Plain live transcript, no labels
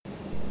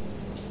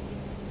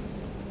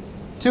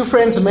Two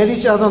friends met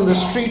each other on the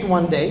street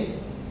one day,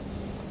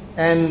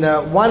 and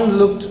one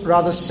looked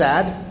rather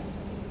sad,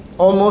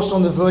 almost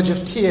on the verge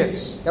of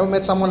tears. Ever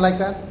met someone like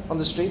that on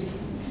the street?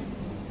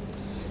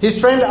 His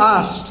friend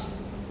asked,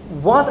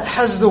 "What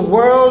has the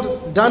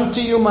world done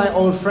to you, my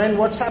old friend?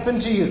 What's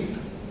happened to you?"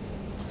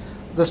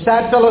 The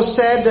sad fellow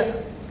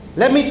said,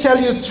 "Let me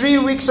tell you, 3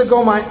 weeks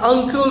ago my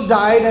uncle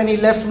died and he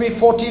left me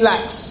 40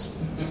 lakhs.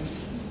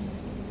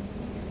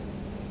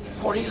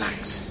 40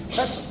 lakhs.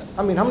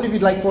 How many of you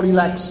like 40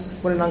 lakhs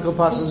when an uncle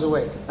passes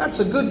away? That's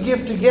a good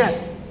gift to get.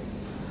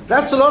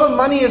 That's a lot of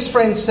money," his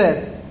friend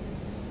said.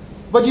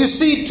 "But you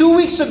see, 2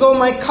 weeks ago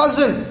my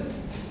cousin,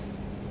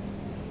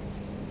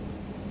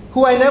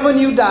 who I never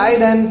knew,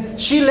 died and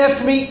she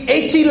left me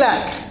 80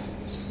 lakh.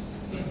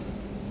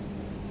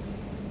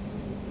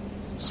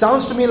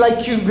 Sounds to me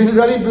like you've been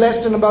really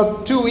blessed in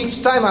about 2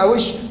 weeks' time. I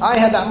wish I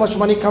had that much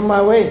money come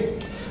my way."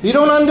 "You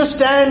don't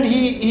understand,"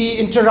 he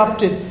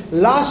interrupted.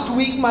 "Last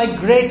week my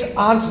great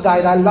aunt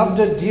died. I loved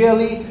her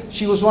dearly.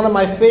 She was one of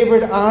my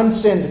favorite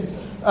aunts, and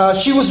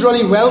she was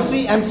really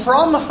wealthy. And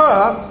from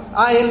her,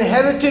 I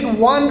inherited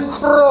 1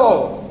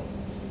 crore.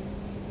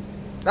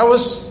 That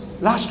was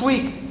last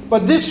week.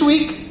 But this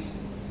week,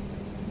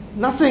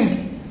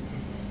 nothing."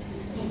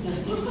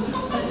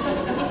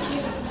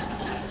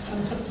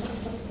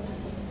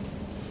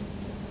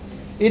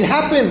 It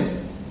happened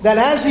that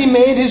as he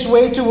made his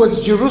way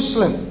towards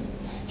Jerusalem,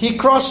 he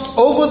crossed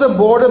over the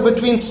border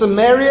between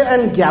Samaria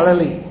and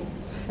Galilee.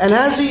 And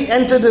as he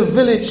entered a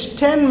village,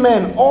 10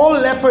 men, all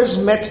lepers,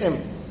 met him.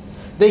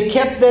 They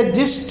kept their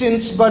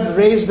distance but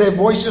raised their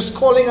voices,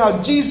 calling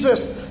out,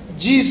 "Jesus,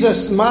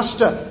 Jesus,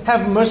 Master,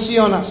 have mercy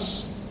on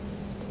us."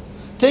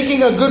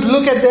 Taking a good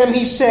look at them,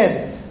 he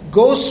said,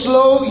 Go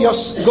show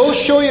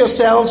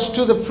yourselves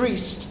to the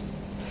priest."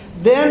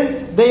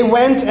 Then they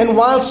went, and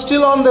while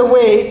still on their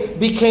way,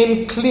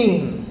 became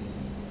clean.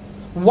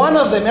 One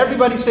of them,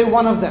 everybody say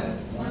one of them.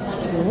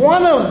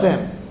 One of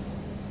them,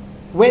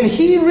 when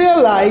he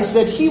realized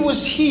that he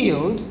was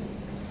healed,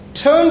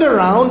 turned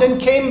around and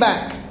came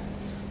back,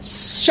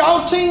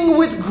 shouting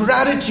with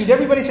gratitude.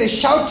 Everybody say,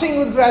 shouting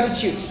with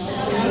gratitude.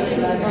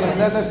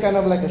 That's kind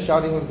of like a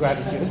shouting with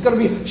gratitude. It's going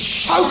to be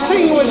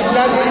shouting with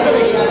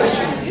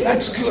gratitude.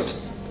 That's good.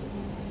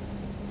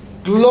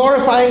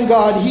 Glorifying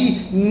God,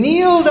 he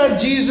kneeled at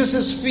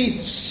Jesus'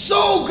 feet,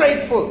 so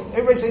grateful.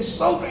 Everybody say,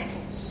 so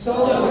grateful.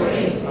 So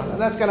grateful.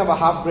 That's kind of a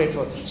half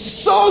grateful.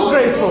 So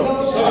grateful.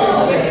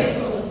 So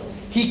grateful.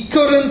 He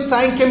couldn't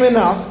thank him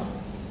enough,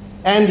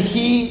 and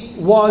he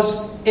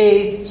was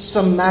a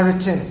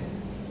Samaritan.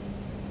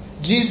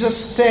 Jesus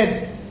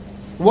said,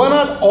 "Were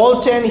not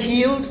all 10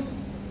 healed?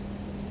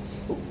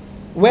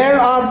 Where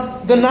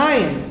are the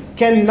 9?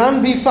 Can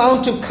none be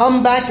found to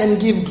come back and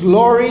give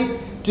glory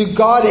to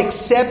God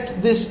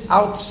except this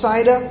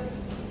outsider?"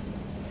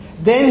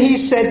 Then he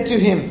said to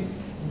him,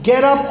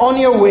 "Get up on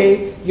your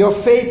way. Your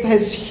faith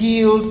has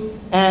healed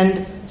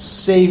and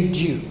saved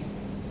you."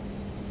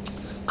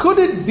 Could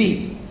it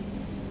be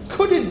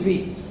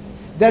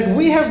that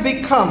we have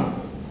become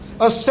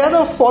a set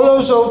of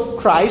followers of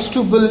Christ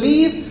who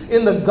believe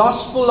in the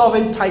gospel of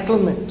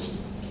entitlement?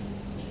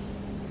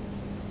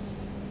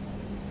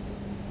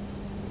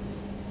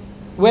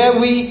 Where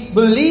we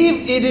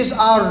believe it is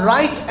our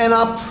right and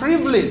our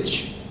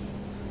privilege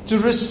to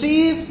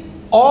receive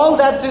all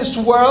that this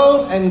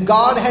world and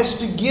God has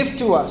to give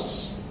to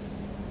us.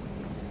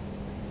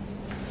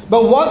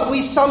 But what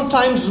we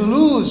sometimes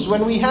lose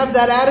when we have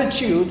that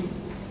attitude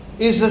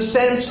is a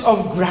sense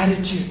of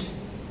gratitude,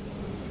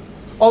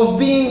 of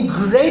being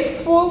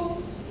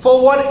grateful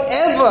for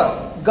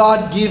whatever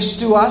God gives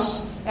to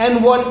us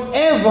and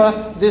whatever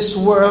this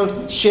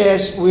world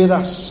shares with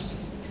us.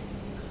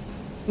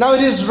 Now,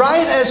 it is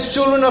right as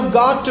children of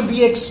God to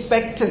be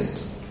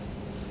expectant,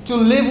 to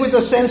live with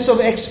a sense of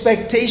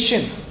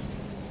expectation.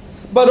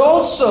 But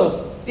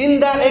also, in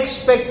that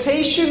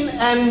expectation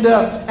and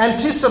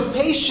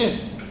anticipation,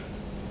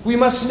 we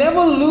must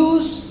never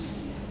lose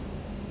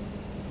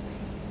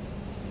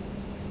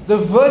the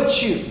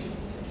virtue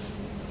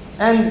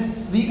and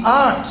the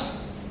art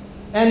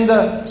and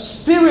the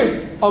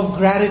spirit of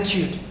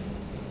gratitude.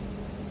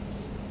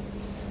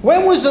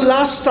 When was the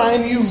last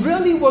time you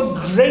really were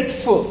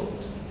grateful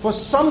for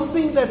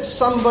something that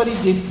somebody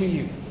did for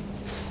you?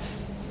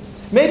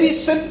 Maybe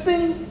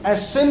something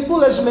as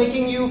simple as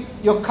making you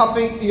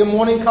your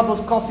morning cup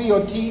of coffee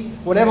or tea,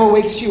 whatever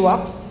wakes you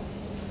up.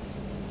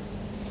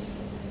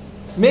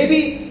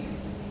 Maybe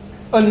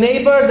a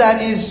neighbor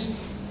that is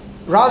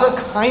rather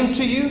kind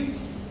to you.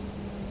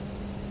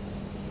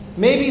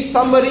 Maybe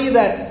somebody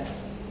that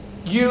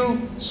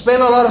you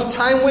spend a lot of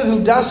time with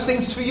who does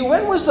things for you.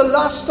 When was the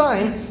last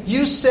time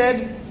you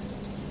said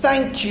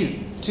thank you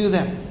to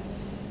them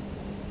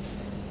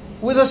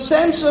with a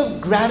sense of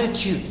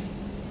gratitude?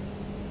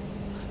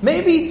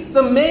 Maybe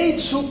the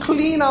maids who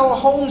clean our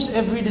homes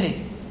every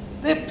day.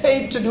 They're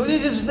paid to do it.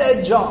 It is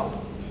their job.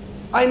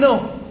 I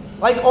know.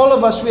 Like all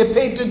of us, we are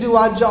paid to do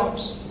our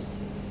jobs.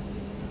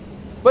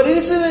 But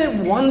isn't it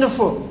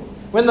wonderful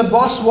when the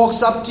boss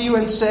walks up to you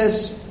and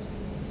says,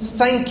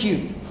 thank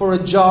you for a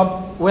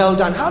job well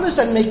done. How does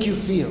that make you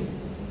feel?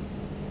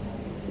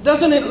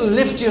 Doesn't it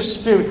lift your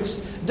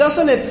spirits?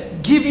 Doesn't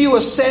it give you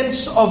a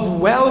sense of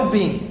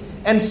well-being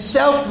and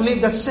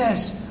self-belief that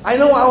says, I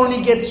know I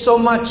only get so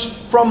much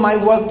from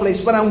my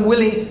workplace, but I'm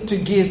willing to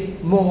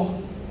give more.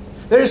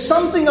 There is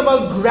something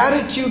about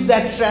gratitude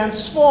that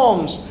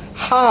transforms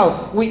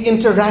how we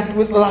interact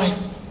with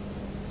life.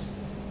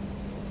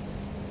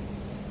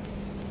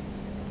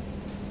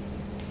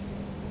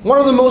 One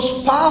of the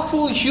most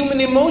powerful human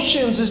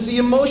emotions is the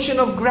emotion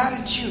of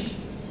gratitude.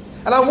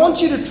 And I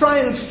want you to try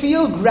and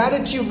feel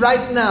gratitude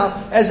right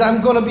now as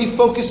I'm going to be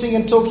focusing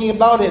and talking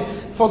about it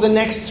for the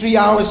next 3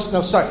 hours.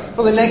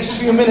 For the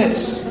next few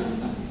minutes.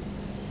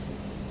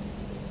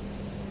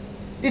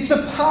 It's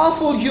a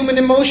powerful human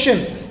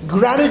emotion.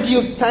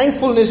 Gratitude,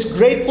 thankfulness,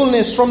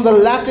 gratefulness from the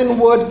Latin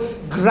word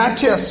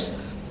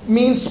gratias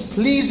means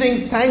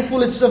pleasing,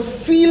 thankful. It's a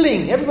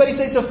feeling. Everybody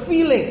say it's a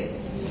feeling.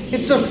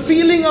 It's a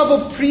feeling of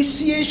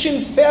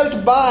appreciation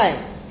felt by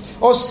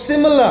or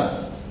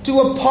similar to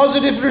a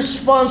positive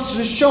response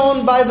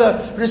shown by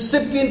the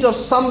recipient of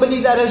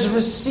somebody that has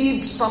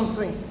received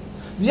something.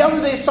 The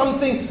other day,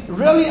 something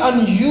really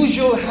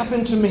unusual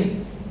happened to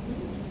me.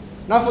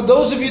 Now, for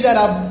those of you that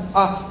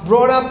are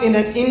brought up in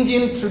an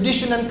Indian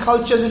tradition and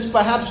culture, this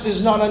perhaps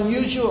is not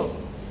unusual.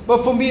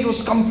 But for me, it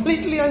was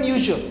completely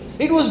unusual.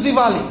 It was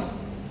Diwali.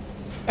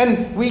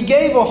 And we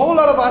gave a whole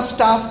lot of our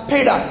staff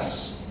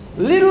pedas.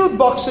 Little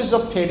boxes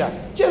of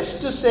peda,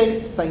 just to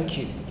say thank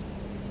you.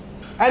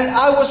 And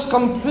I was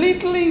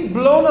completely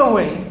blown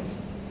away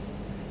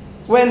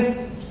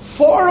when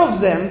 4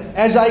 of them,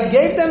 as I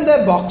gave them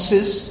their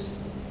boxes,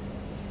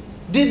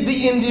 did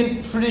the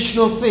Indian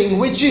traditional thing,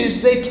 which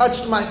is they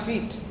touched my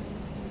feet.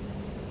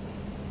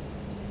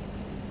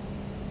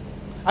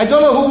 I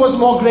don't know who was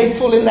more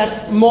grateful in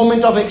that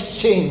moment of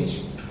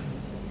exchange.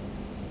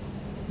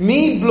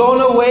 Me blown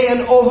away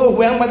and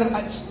overwhelmed by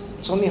the...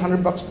 It's only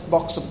 $100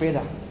 box of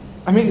peda.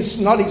 I mean, it's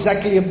not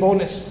exactly a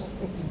bonus.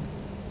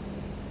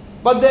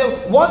 But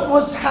what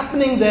was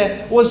happening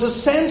there was a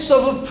sense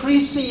of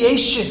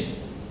appreciation.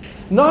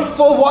 Not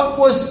for what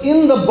was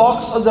in the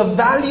box or the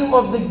value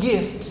of the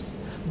gift,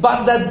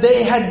 but that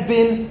they had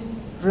been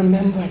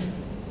remembered.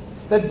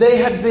 That they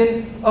had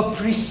been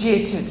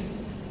appreciated.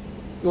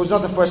 It was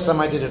not the first time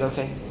I did it,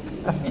 okay?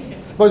 But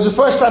it was the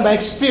first time I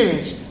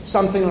experienced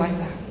something like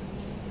that.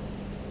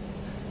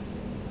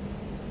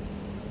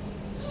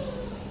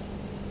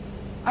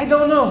 I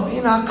don't know,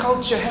 in our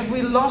culture, have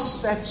we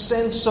lost that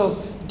sense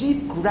of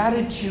deep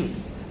gratitude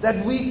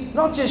that we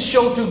not just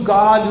show to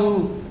God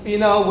who,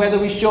 whether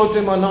we show to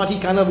Him or not, He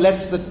kind of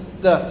lets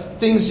the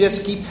things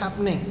just keep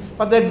happening.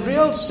 But that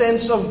real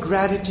sense of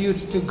gratitude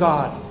to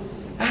God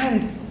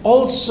and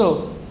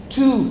also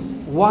to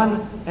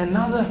one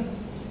another.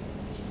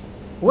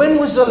 When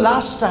was the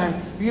last time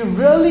you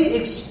really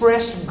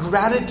expressed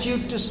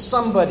gratitude to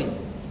somebody?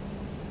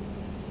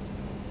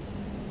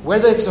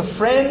 Whether it's a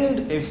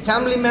friend, a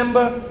family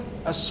member,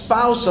 a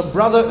spouse, a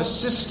brother, a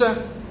sister,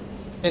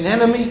 an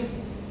enemy,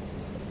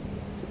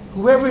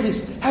 whoever it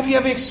is, have you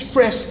ever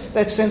expressed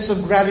that sense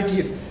of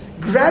gratitude?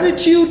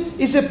 Gratitude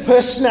is a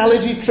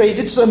personality trait.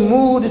 It's a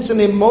mood. It's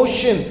an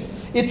emotion.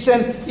 It's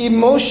an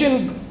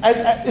emotion.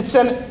 It's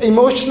an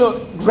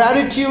emotional.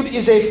 Gratitude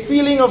is a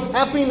feeling of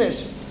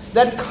happiness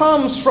that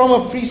comes from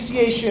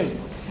appreciation.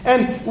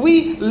 And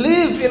we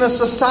live in a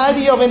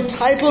society of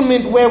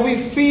entitlement where we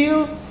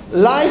feel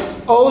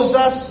life owes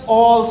us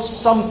all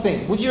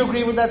something. Would you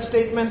agree with that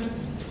statement?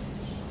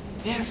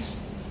 Yes.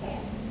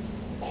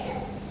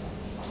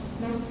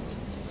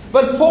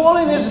 But Paul,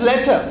 in his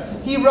letter,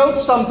 he wrote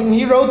something.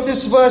 He wrote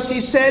this verse. He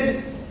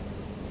said,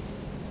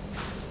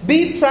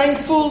 be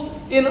thankful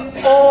in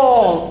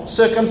all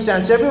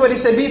circumstances. Everybody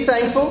say, be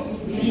thankful.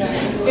 Be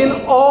thankful. In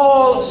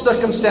all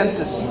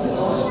circumstances.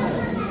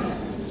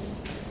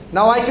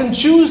 Now I can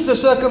choose the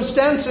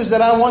circumstances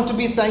that I want to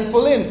be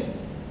thankful in.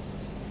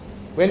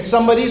 When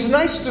somebody is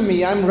nice to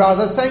me, I'm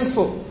rather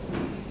thankful.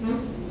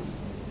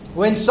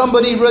 When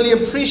somebody really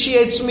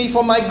appreciates me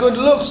for my good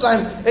looks,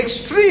 I'm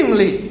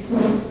extremely...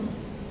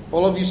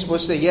 All of you are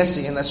supposed to say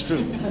yesy, and that's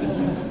true.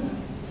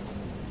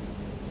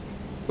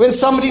 When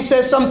somebody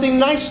says something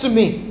nice to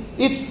me,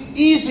 it's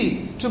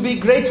easy to be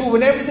grateful.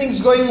 When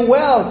everything's going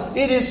well,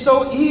 it is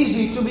so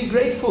easy to be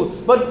grateful.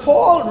 But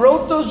Paul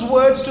wrote those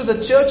words to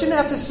the church in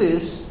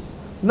Ephesus,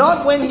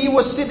 not when he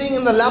was sitting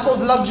in the lap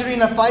of luxury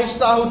in a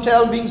 5-star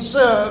hotel being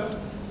served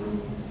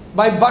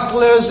by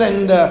butlers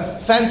and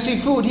fancy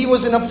food. He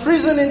was in a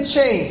prison in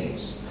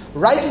chains.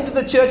 Writing to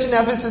the church in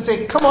Ephesus,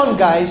 say, come on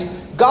guys,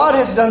 God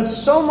has done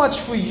so much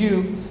for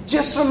you.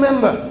 Just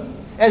remember,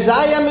 as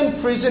I am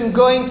in prison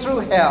going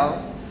through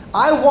hell,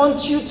 I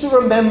want you to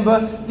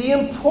remember the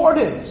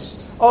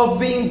importance of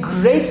being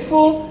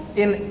grateful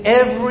in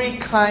every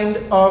kind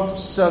of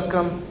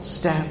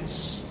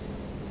circumstance.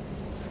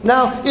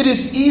 Now, it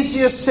is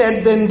easier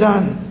said than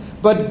done,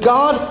 but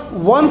God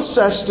wants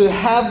us to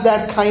have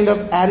that kind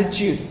of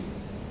attitude.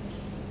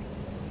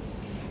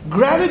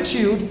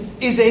 Gratitude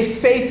is a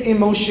faith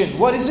emotion.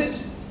 What is it?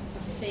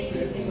 Faith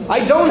emotion.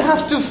 I don't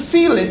have to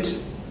feel it,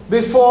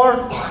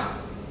 before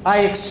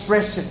I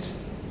express it.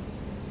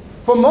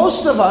 For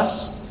most of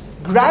us,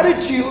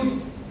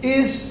 gratitude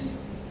is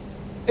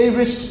a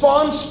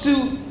response to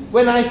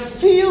when I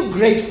feel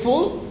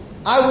grateful,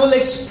 I will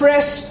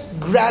express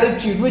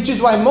gratitude, which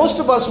is why most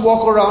of us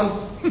walk around,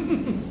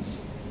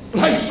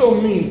 life's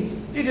so mean.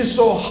 It is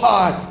so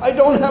hard. I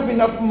don't have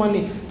enough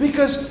money.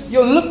 Because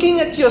you're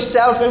looking at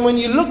yourself, and when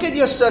you look at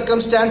your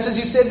circumstances,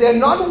 you say they're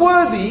not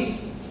worthy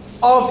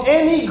of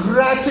any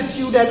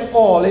gratitude at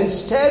all.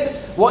 Instead,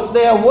 what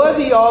they are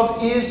worthy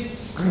of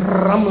is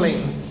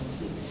grumbling.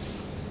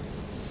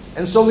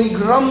 And so we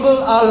grumble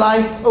our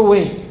life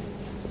away.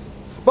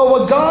 But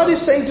what God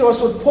is saying to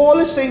us, what Paul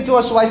is saying to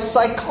us, why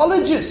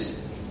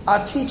psychologists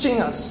are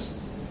teaching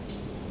us,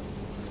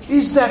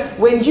 is that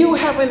when you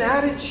have an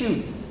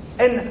attitude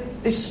and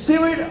a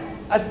spirit,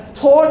 a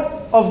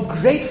thought of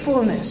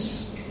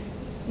gratefulness,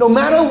 no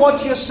matter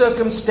what your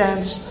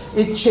circumstance,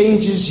 it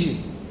changes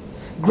you.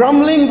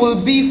 Grumbling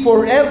will be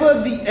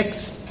forever the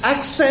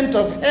accent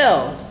of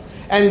hell,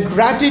 and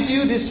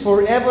gratitude is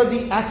forever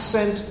the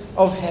accent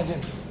of heaven.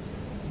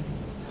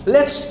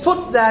 Let's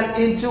put that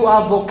into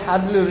our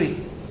vocabulary.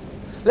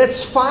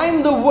 Let's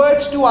find the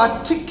words to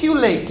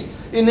articulate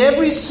in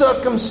every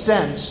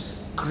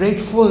circumstance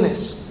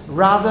gratefulness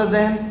rather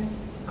than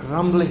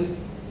grumbling.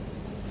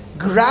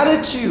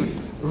 Gratitude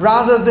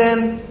rather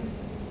than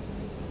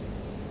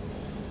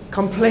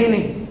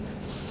complaining.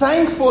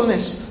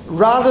 Thankfulness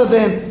rather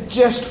than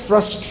just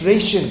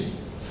frustration.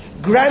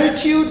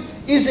 Gratitude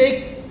is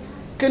a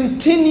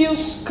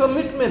continuous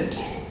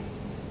commitment.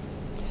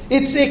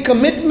 It's a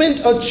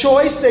commitment, a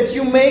choice that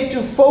you make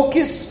to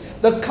focus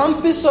the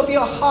compass of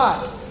your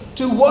heart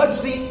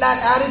towards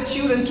that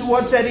attitude and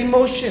towards that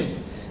emotion.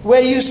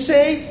 Where you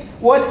say,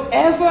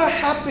 whatever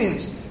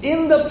happens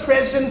in the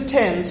present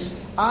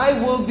tense, I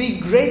will be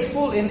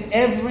grateful in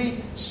every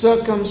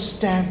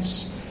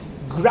circumstance.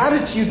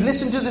 Gratitude,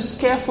 listen to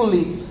this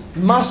carefully,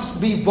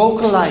 must be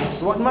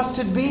vocalized. What must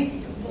it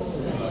be?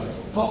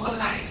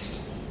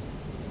 Vocalized.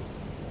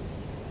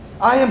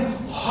 I am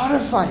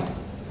horrified.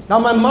 Now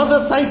my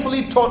mother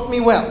thankfully taught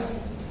me well.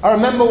 I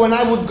remember when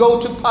I would go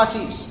to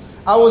parties,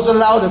 I was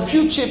allowed a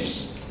few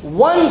chips,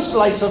 one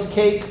slice of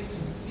cake,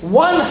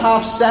 one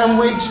half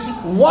sandwich,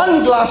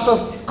 one glass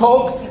of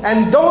Coke,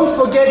 and don't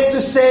forget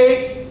to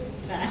say,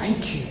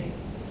 thank you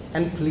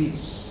and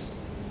please.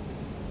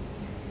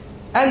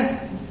 And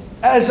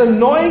as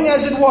annoying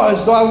as it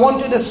was, though I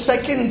wanted a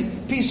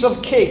second piece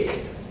of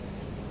cake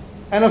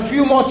and a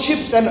few more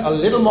chips and a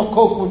little more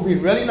Coke would be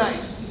really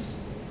nice.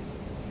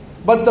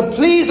 But the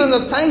please and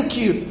the thank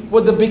you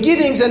were the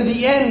beginnings and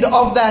the end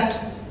of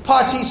that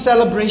party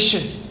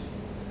celebration.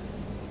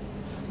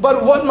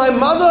 But what my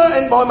mother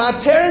and what my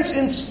parents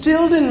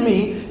instilled in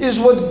me is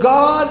what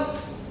God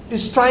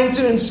is trying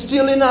to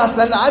instill in us,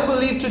 and I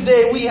believe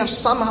today we have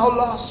somehow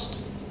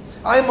lost.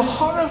 I am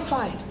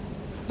horrified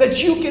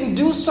that you can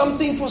do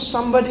something for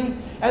somebody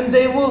and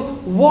they will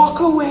walk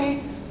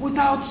away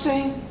without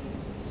saying,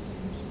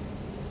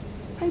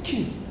 thank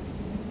you.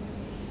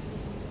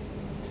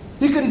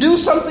 You can do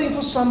something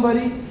for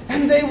somebody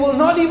and they will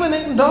not even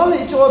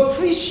acknowledge or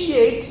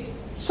appreciate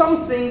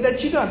something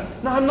that you've done.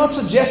 Now, I'm not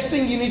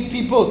suggesting you need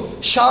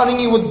people shouting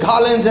you with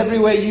garlands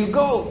everywhere you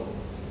go.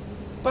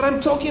 But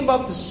I'm talking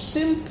about the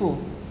simple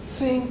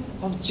thing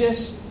of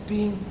just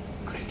being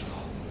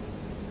grateful.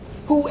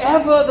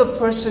 Whoever the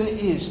person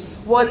is,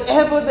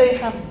 whatever they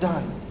have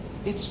done,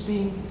 it's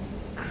being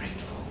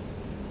grateful.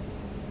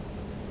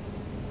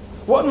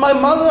 What my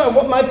mother and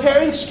what my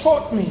parents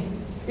taught me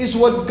is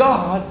what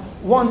God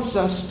wants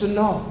us to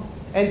know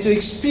and to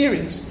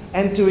experience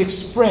and to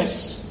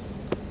express.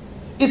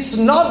 It's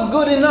not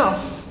good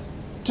enough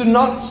to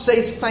not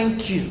say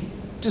thank you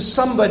to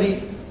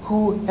somebody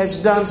who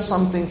has done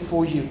something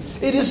for you.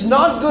 It is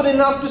not good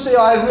enough to say,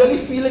 oh, I really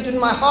feel it in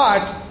my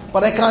heart,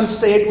 but I can't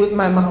say it with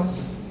my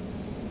mouth.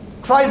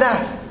 Try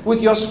that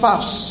with your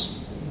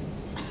spouse.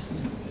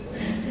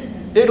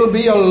 It'll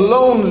be a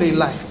lonely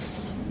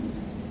life.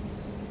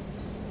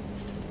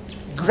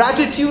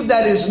 Gratitude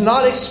that is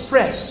not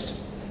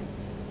expressed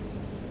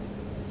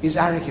is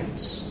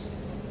arrogance.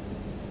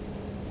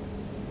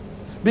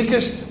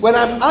 Because when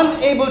I'm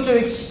unable to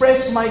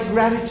express my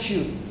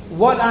gratitude,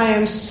 what I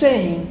am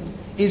saying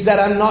is that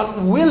I'm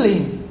not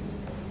willing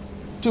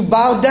to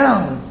bow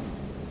down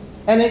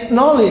and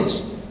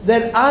acknowledge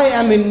that I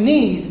am in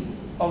need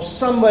of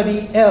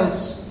somebody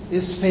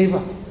else's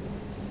favor.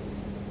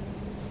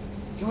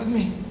 You with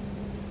me?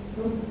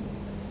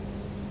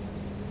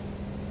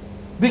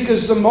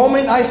 Because the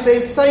moment I say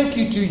thank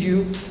you to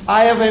you,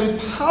 I have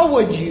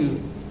empowered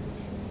you,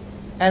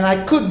 and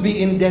I could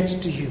be in debt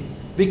to you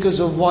because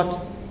of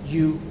what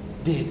you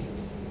did.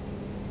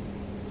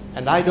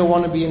 And I don't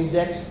want to be in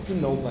debt to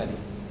nobody.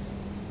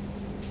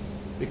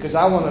 Because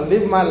I want to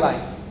live my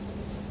life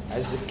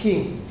as the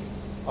king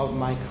of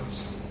my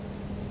castle.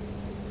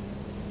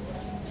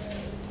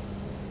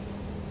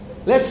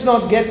 Let's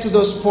not get to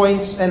those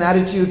points and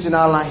attitudes in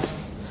our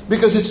life,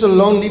 because it's a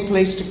lonely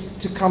place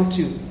to come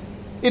to.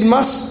 It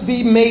must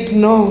be made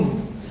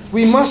known.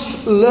 We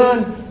must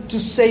learn to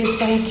say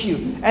thank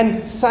you.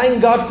 And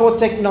thank God for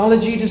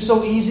technology. It is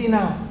so easy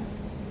now.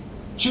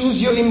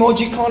 Choose your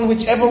emojicon,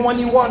 whichever one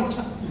you want.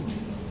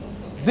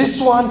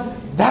 This one,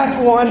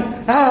 that one,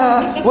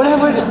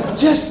 whatever it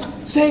is.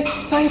 Just say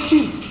thank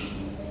you.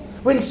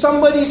 When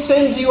somebody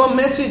sends you a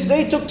message,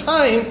 they took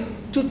time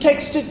to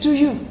text it to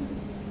you.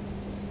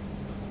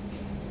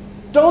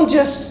 Don't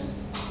just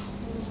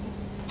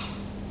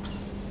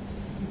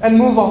and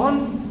move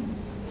on.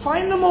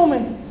 Find a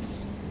moment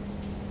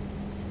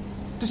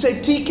to say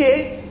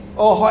TK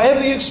or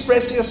however you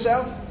express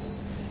yourself.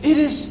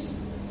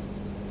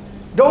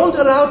 Don't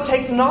allow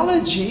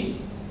technology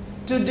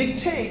to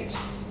dictate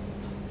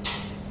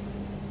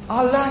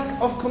our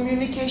lack of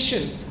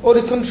communication or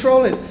to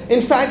control it.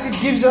 In fact,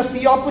 it gives us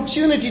the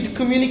opportunity to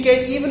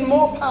communicate even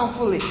more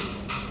powerfully.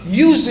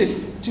 Use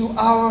it to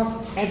our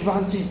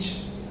advantage.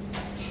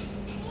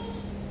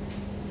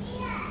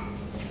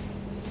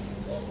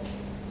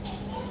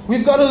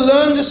 We've got to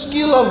learn the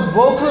skill of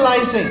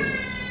vocalizing,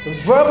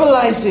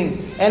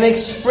 verbalizing, and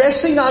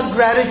expressing our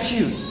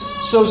gratitude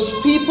so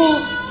people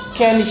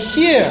can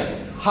hear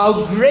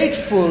how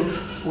grateful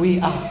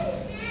we are.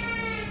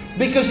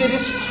 Because it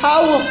is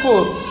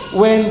powerful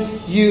when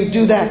you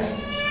do that.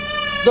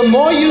 The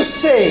more you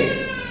say,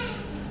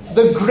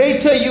 the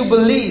greater you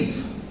believe.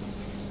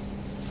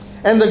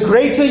 And the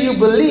greater you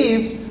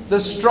believe, the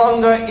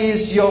stronger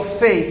is your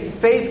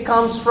faith. Faith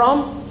comes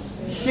from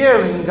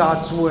hearing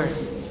God's word.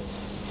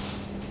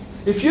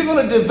 If you're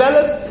going to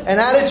develop an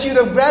attitude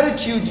of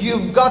gratitude,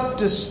 you've got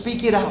to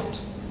speak it out.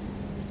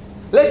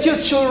 Let your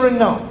children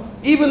know,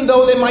 even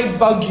though they might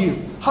bug you,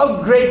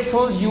 how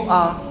grateful you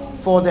are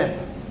for them.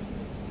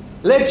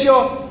 Let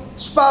your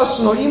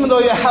spouse know, even though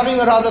you're having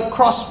a rather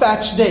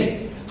cross-patch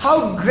day,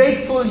 how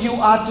grateful you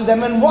are to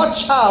them. And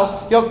watch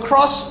how your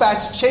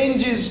cross-patch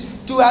changes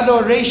to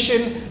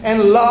adoration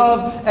and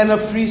love and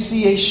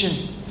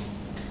appreciation.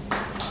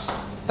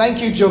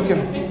 Thank you,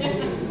 Joachim.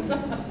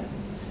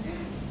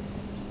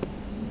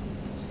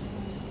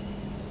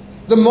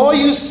 The more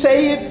you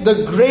say it,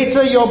 the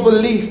greater your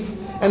belief.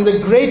 And the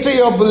greater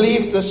your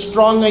belief, the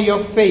stronger your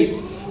faith.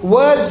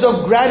 Words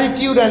of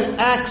gratitude and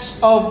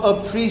acts of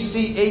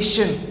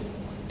appreciation.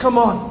 Come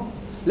on.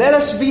 Let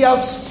us be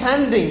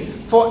outstanding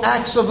for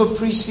acts of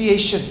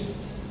appreciation.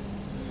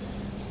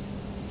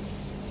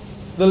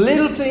 The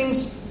little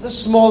things, the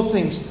small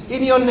things.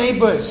 In your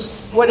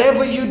neighbors,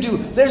 whatever you do.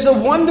 There's a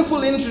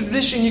wonderful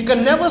tradition. You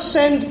can never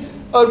send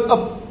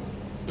a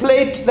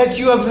plate that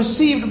you have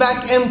received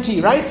back empty,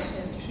 right?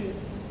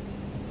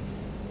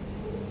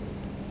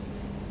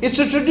 It's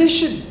a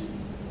tradition.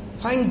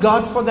 Thank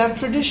God for that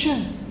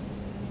tradition.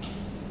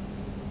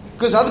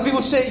 Because other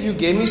people say, you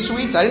gave me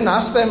sweets. I didn't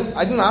ask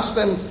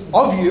them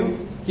of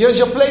you. Here's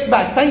your plate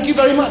back. Thank you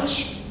very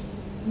much.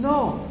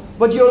 No.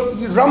 But you're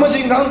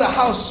rummaging around the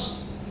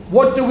house.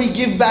 What do we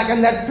give back?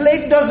 And that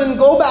plate doesn't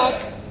go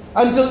back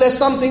until there's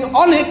something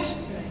on it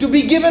to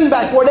be given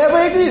back. Whatever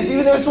it is.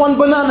 Even if it's one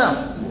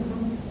banana.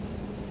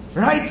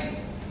 Right?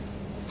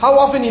 How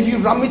often have you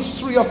rummaged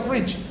through your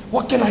fridge?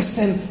 What can I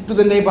send to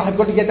the neighbor? I've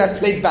got to get that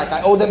plate back.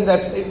 I owe them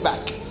that plate back.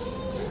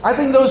 I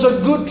think those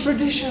are good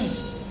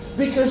traditions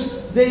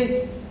because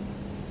they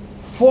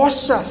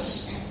force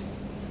us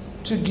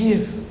to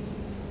give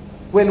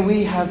when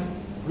we have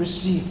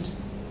received.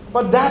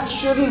 But that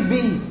shouldn't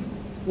be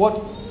what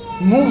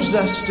moves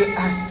us to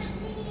act.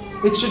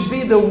 It should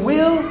be the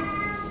will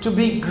to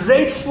be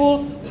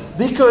grateful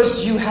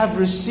because you have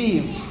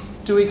received,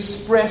 to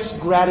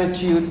express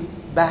gratitude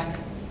back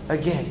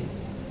again.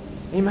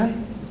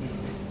 Amen?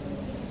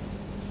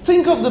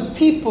 Think of the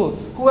people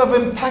who have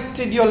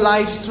impacted your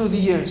lives through the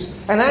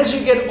years. And as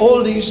you get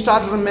older, you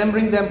start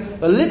remembering them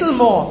a little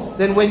more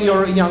than when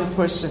you're a young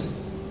person.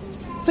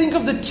 Think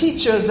of the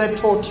teachers that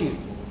taught you.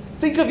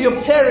 Think of your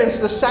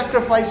parents, the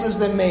sacrifices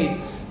they made.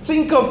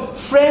 Think of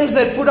friends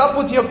that put up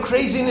with your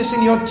craziness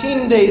in your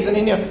teen days and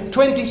in your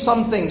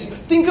 20-somethings.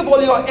 Think of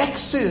all your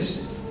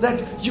exes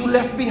that you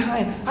left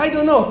behind. I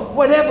don't know,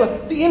 whatever.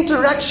 The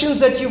interactions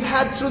that you've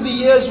had through the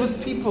years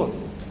with people.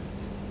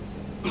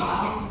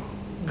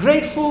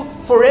 Grateful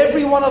for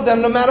every one of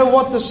them, no matter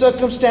what the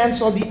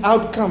circumstance or the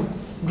outcome.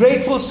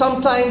 Grateful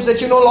sometimes that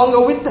you're no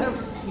longer with them,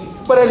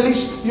 but at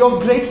least you're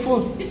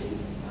grateful.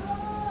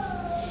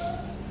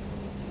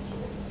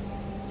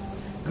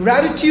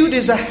 Gratitude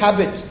is a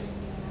habit.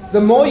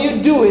 The more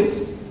you do it,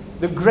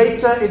 the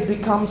greater it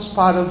becomes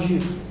part of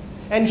you.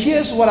 And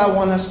here's what I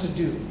want us to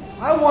do.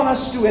 I want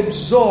us to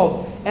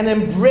absorb and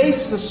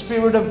embrace the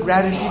spirit of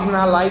gratitude in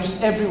our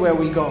lives everywhere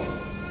we go.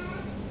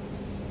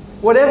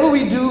 Whatever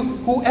we do,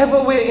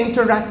 whoever we're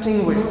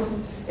interacting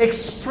with,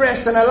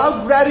 express and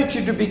allow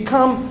gratitude to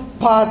become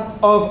part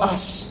of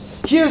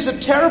us. Here's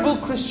a terrible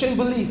Christian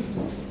belief,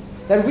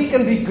 that we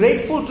can be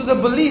grateful to the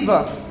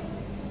believer,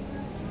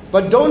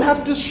 but don't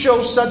have to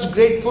show such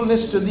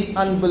gratefulness to the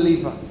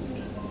unbeliever.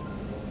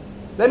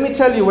 Let me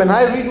tell you, when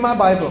I read my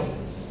Bible,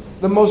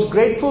 the most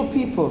grateful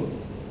people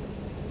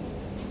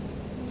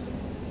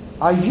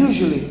are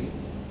usually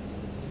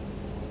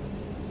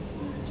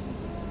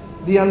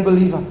the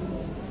unbeliever.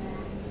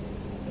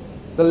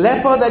 The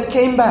leper that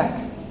came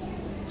back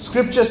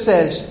Scripture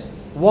says,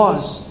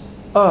 was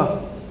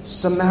a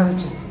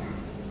Samaritan.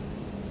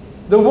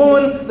 The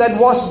woman that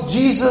washed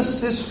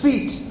Jesus'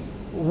 feet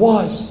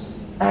was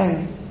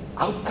an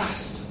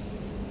outcast.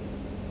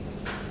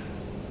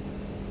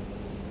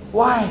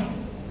 Why?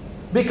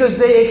 Because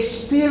they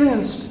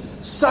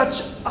experienced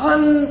such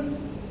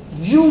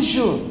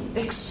unusual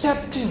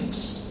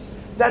acceptance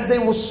that they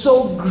were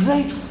so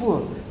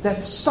grateful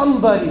that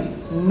somebody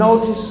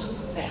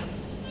noticed them.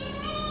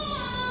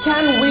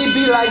 Can we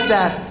be like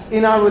that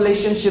in our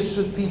relationships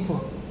with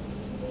people?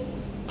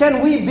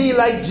 Can we be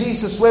like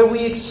Jesus, where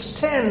we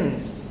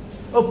extend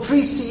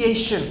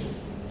appreciation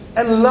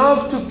and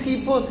love to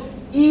people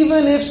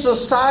even if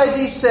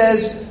society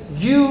says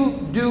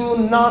you do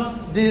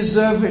not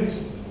deserve it?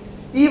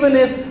 Even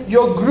if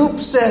your group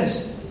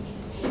says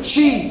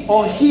she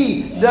or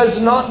he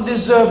does not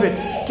deserve it,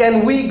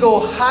 can we go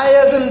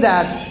higher than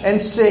that and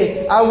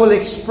say, I will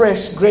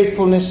express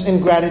gratefulness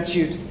and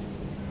gratitude?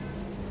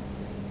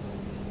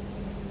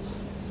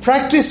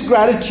 Practice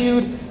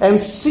gratitude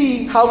and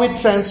see how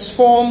it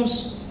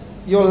transforms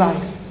your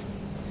life.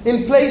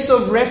 In place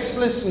of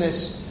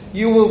restlessness,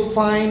 you will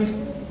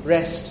find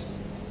rest.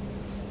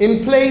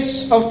 In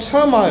place of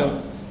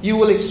turmoil, you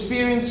will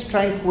experience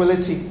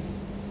tranquility.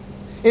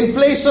 In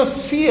place of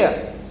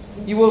fear,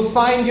 you will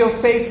find your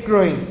faith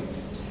growing.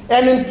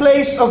 And in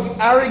place of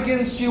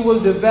arrogance, you will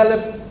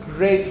develop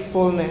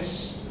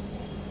gratefulness.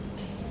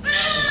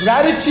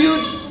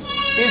 Gratitude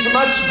is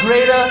much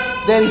greater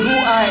than who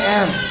I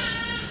am.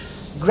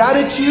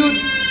 Gratitude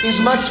is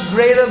much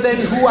greater than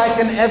who I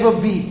can ever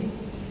be.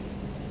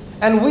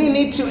 And we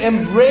need to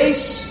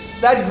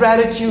embrace that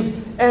gratitude.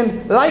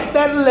 And like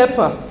that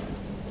leper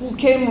who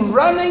came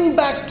running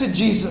back to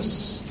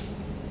Jesus,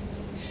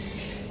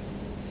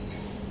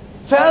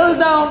 fell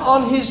down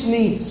on his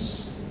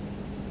knees,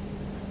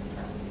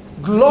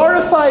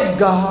 glorified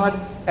God,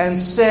 and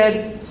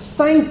said,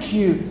 thank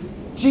you,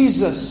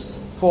 Jesus,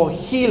 for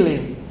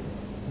healing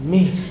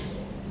me.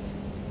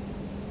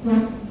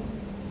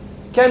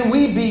 Can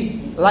we be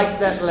like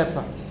that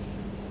leper?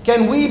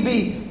 Can we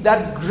be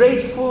that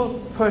grateful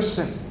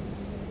person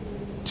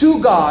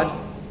to God?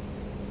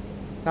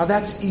 Now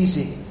that's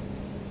easy.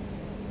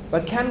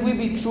 But can we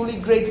be truly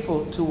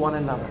grateful to one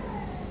another?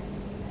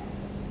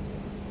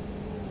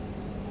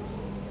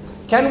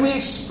 Can we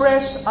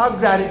express our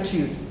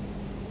gratitude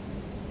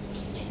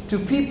to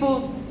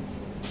people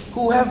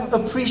who have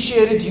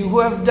appreciated you,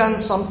 who have done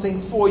something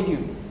for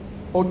you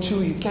or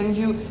to you? Can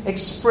you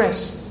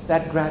express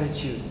that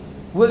gratitude?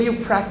 Will you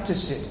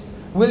practice it?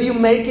 Will you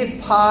make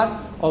it part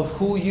of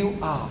who you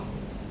are?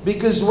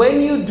 Because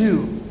when you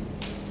do,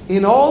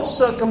 in all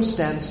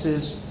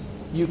circumstances,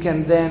 you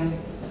can then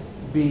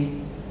be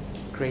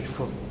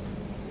grateful.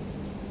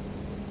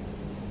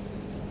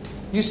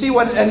 You see,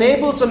 what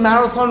enables a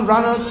marathon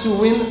runner to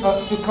win,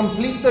 to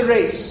complete the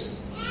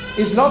race,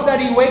 is not that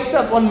he wakes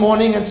up one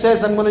morning and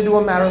says, I'm going to do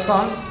a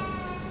marathon.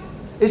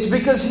 It's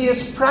because he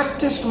has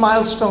practiced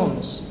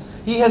milestones.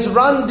 He has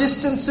run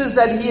distances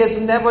that he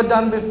has never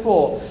done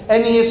before.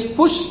 And he has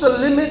pushed the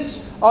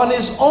limits on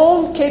his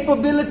own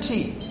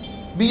capability,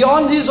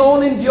 beyond his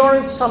own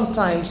endurance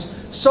sometimes,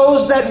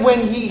 so that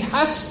when he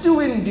has to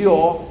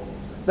endure,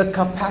 the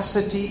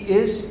capacity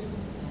is.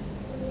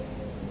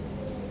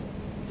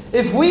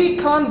 If we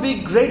can't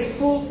be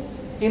grateful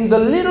in the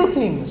little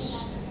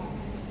things,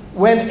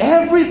 when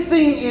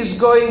everything is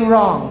going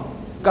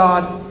wrong,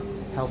 God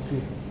help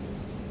you.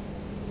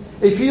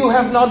 If you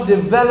have not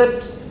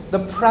developed the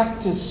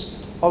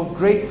practice of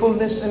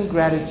gratefulness and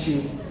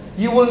gratitude,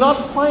 you will not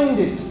find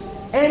it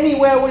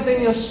anywhere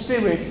within your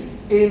spirit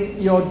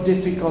in your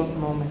difficult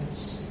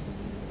moments.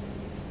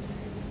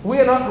 We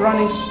are not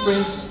running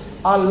sprints.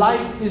 Our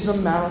life is a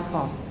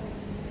marathon.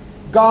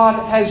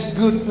 God has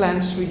good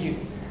plans for you.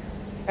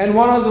 And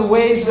one of the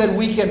ways that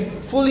we can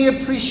fully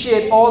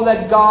appreciate all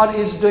that God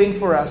is doing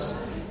for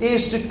us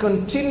is to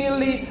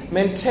continually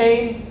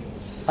maintain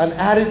an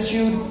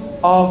attitude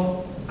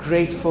of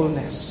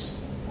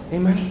gratefulness.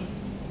 Amen.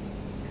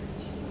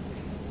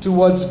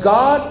 Towards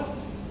God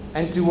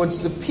and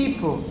towards the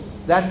people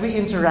that we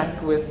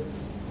interact with,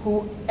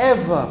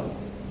 whoever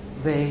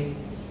they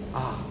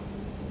are.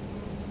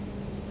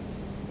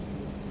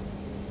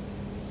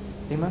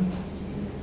 Amen.